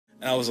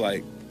And I was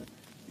like,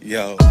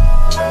 yo.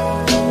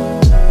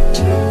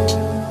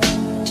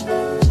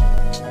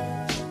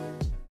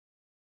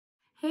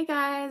 Hey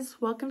guys,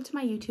 welcome to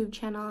my YouTube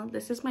channel.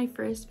 This is my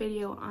first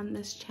video on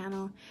this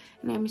channel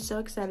and I'm so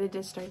excited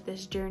to start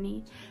this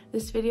journey.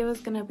 This video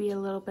is going to be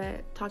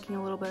talking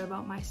a little bit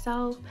about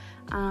myself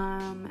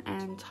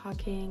and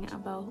talking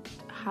about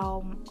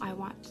how I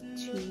want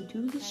to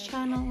do this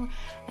channel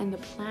and the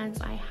plans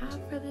I have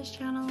for this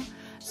channel.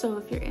 So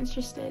if you're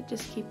interested,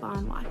 just keep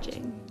on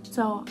watching.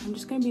 So I'm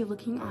just going to be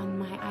looking on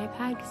my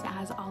iPad because it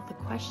has all the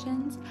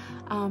questions.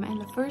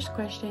 And the first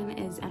question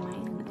is, am I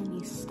in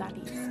any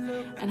studies?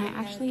 And I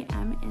actually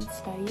am in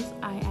studies.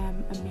 I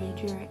am a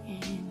major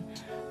in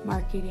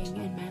marketing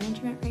and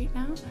management right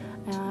now.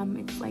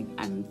 It's like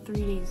I'm 3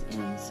 days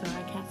in, so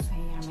I can't say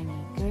I'm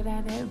any good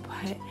at it,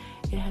 but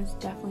it has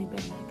definitely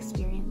been an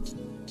experience.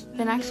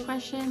 The next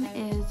question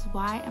is,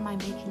 why am I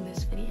making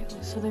this video?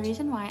 So the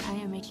reason why I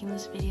am making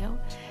this video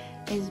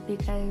is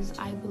because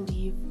I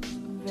believe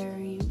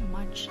very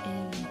much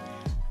in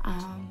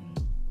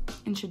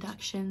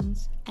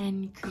introductions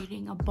and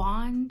creating a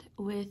bond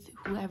with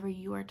whoever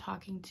you are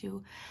talking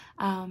to,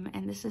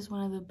 and this is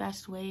one of the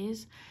best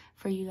ways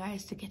for you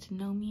guys to get to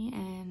know me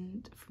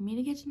and for me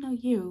to get to know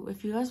you.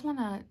 If you guys want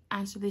to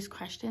answer these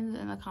questions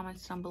in the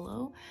comments down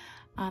below,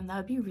 that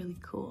would be really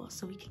cool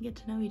so we can get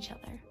to know each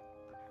other.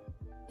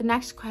 The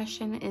next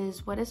question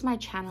is, what is my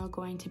channel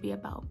going to be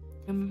about?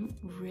 I'm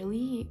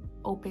really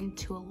open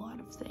to a lot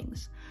of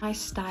things. My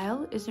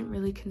style isn't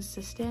really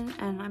consistent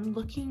and I'm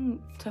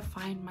looking to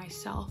find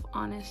myself,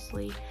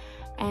 honestly,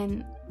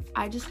 and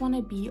I just want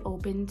to be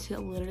open to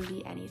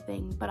literally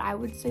anything. But I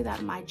would say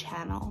that my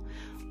channel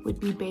would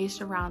be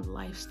based around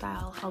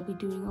lifestyle. I'll be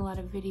doing a lot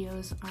of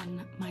videos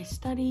on my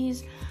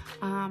studies,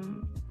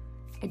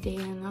 a day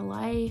in the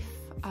life,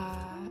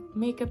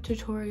 makeup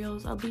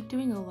tutorials. I'll be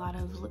doing a lot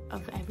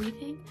of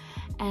everything,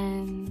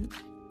 and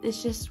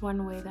it's just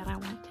one way that I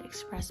want to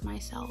express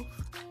myself.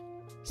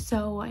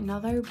 So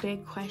another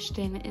big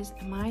question is,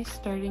 am I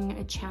starting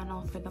a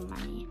channel for the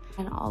money?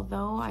 And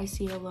although I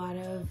see a lot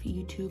of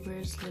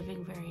YouTubers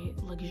living very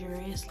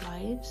luxurious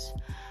lives,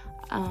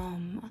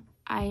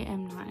 I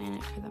am not in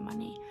it for the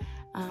money.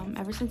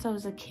 Ever since I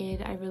was a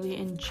kid, I really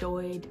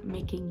enjoyed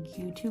making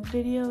YouTube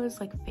videos,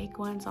 like fake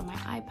ones on my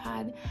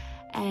iPad,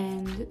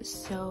 and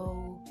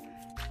so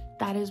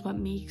that is what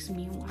makes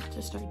me want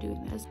to start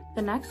doing this.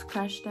 The next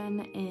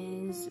question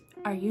is,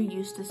 are you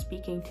used to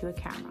speaking to a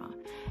camera?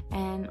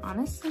 And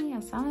honestly,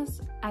 as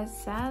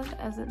sad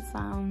as it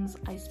sounds,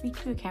 I speak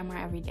to a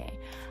camera every day.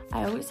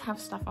 I always have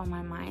stuff on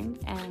my mind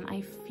and I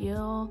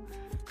feel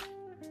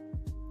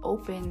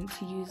open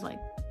to use like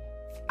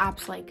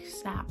apps like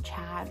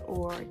Snapchat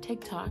or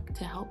TikTok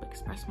to help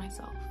express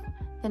myself.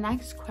 The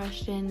next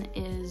question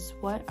is,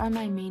 what are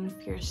my main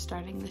fears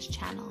starting this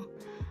channel?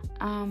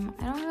 I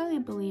don't really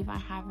believe I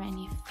have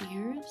any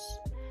fears,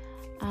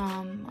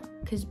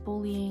 because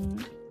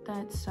bullying,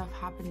 that stuff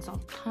happens all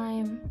the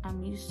time.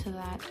 I'm used to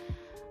that.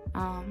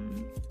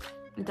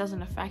 It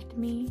doesn't affect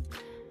me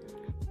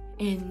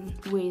in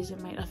ways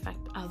it might affect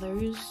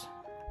others.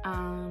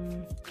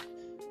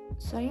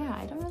 So yeah,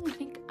 I don't really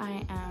think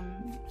I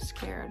am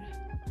scared.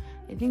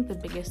 I think the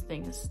biggest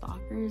thing is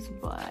stalkers,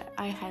 but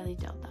I highly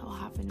doubt that will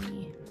happen to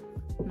me.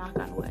 Knock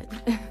on wood.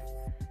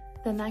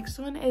 The next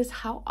one is,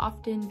 how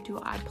often do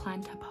I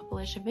plan to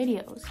publish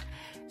videos?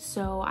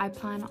 So I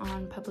plan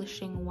on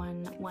publishing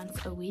one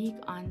once a week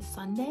on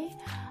Sunday.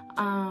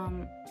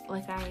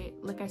 Like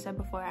I said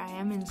before, I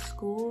am in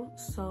school,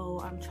 so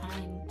I'm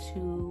trying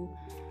to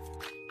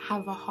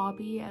have a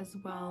hobby as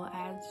well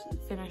as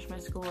finish my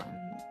school,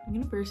 and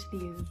university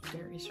is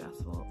very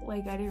stressful.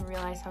 Like, I didn't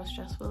realize how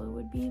stressful it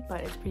would be,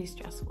 but it's pretty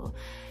stressful.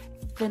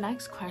 The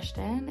next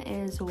question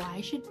is, why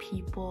should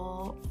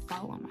people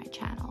follow my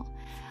channel?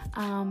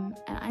 And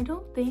I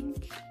don't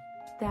think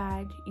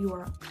that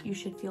you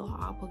should feel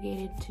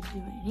obligated to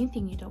do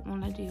anything you don't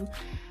want to do,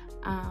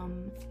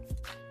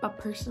 but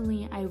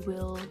personally I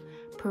will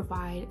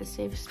provide a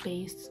safe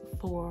space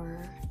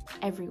for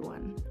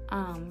everyone.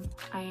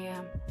 I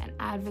am an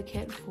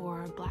advocate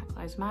for Black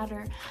Lives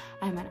Matter.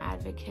 I'm an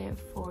advocate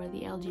for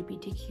the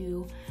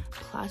LGBTQ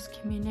plus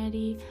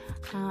community.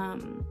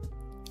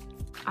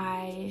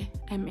 I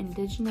am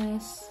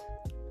Indigenous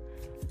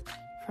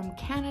from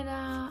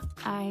Canada.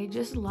 I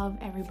just love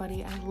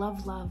everybody. I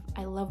love love.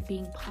 I love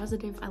being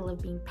positive. I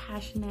love being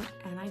passionate,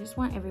 and I just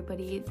want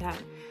everybody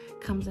that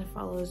comes and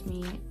follows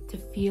me to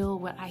feel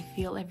what I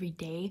feel every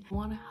day. I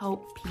want to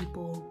help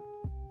people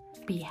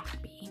be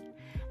happy,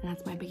 and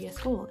that's my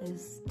biggest goal,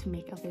 is to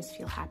make others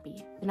feel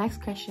happy. The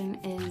next question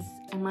is,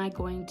 am I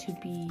going to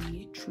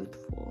be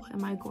truthful?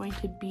 Am I going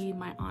to be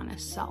my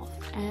honest self?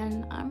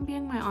 And I'm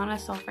being my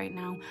honest self right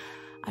now.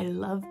 I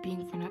love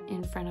being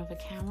in front of a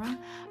camera.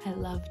 I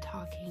love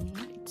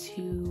talking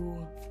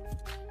to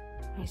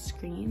my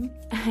screen,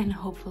 and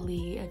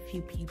hopefully a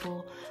few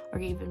people, or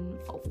even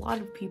a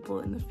lot of people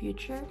in the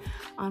future,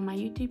 on my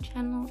YouTube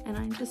channel, and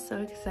I'm just so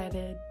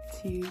excited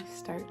to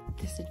start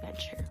this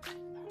adventure.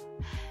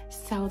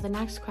 So the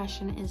next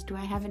question is, do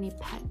I have any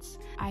pets?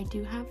 I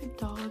do have a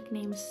dog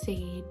named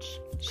Sage.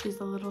 She's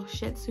a little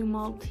Shih Tzu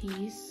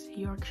Maltese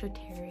Yorkshire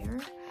Terrier.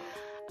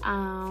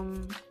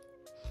 And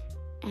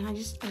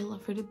I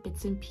love her to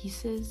bits and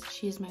pieces.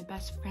 She is my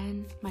best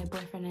friend. My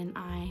boyfriend and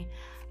I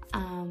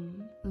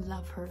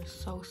love her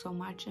so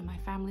much, and my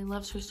family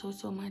loves her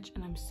so much,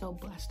 and I'm so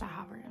blessed to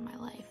have her in my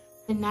life.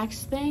 The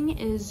next thing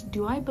is,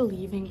 do I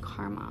believe in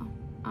karma?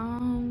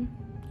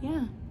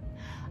 Yeah,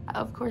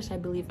 of course I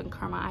believe in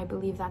karma. I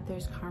believe that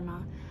there's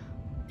karma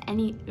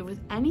with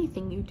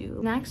anything you do.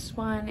 Next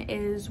one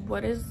is,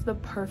 what is the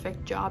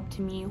perfect job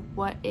to me?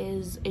 What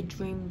is a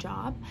dream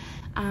job?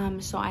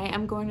 So I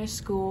am going to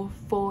school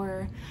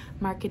for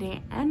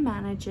marketing and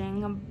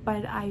managing,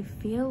 but I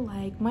feel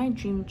like my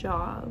dream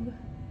job,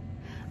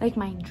 like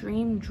my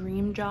dream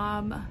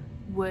job,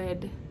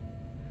 would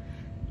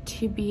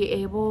to be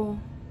able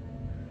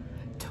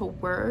to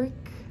work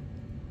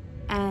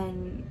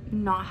and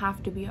not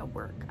have to be at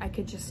work. I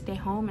could just stay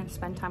home and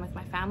spend time with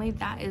my family.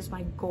 That is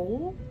my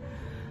goal.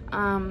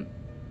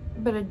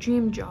 But a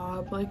dream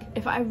job, like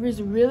if I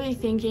was really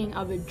thinking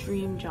of a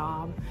dream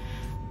job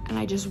and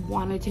I just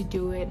wanted to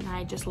do it and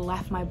I just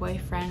left my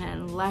boyfriend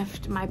and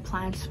left my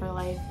plans for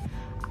life,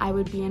 I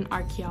would be an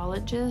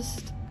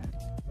archaeologist.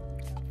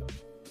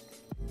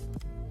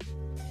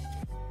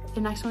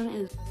 The next one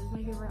is,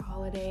 what is my favorite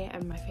holiday?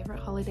 And my favorite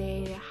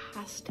holiday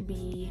has to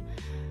be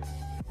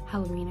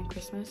Halloween and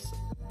Christmas.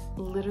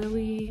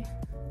 Literally,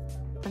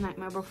 the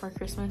nightmare before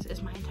Christmas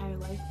is my entire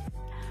life.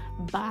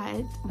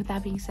 But with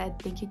that being said,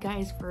 thank you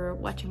guys for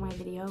watching my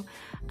video.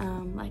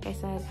 Like I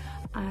said,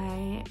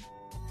 I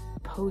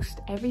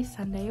post every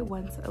Sunday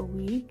once a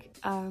week,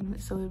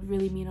 so it would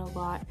really mean a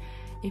lot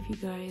if you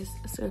guys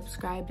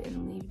subscribed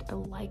and leave a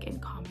like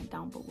and comment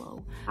down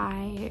below.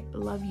 I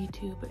love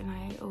YouTube and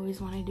I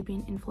always wanted to be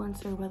an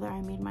influencer, whether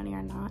I made money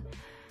or not.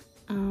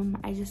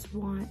 I just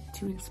want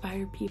to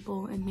inspire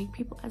people and make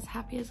people as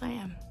happy as I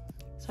am.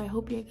 So I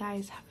hope you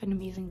guys have an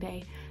amazing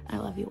day. I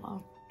love you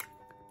all.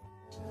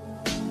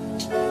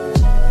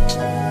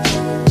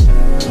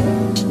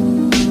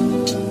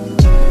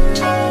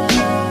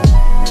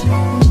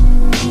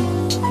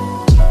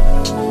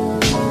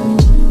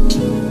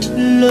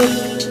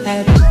 Look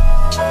at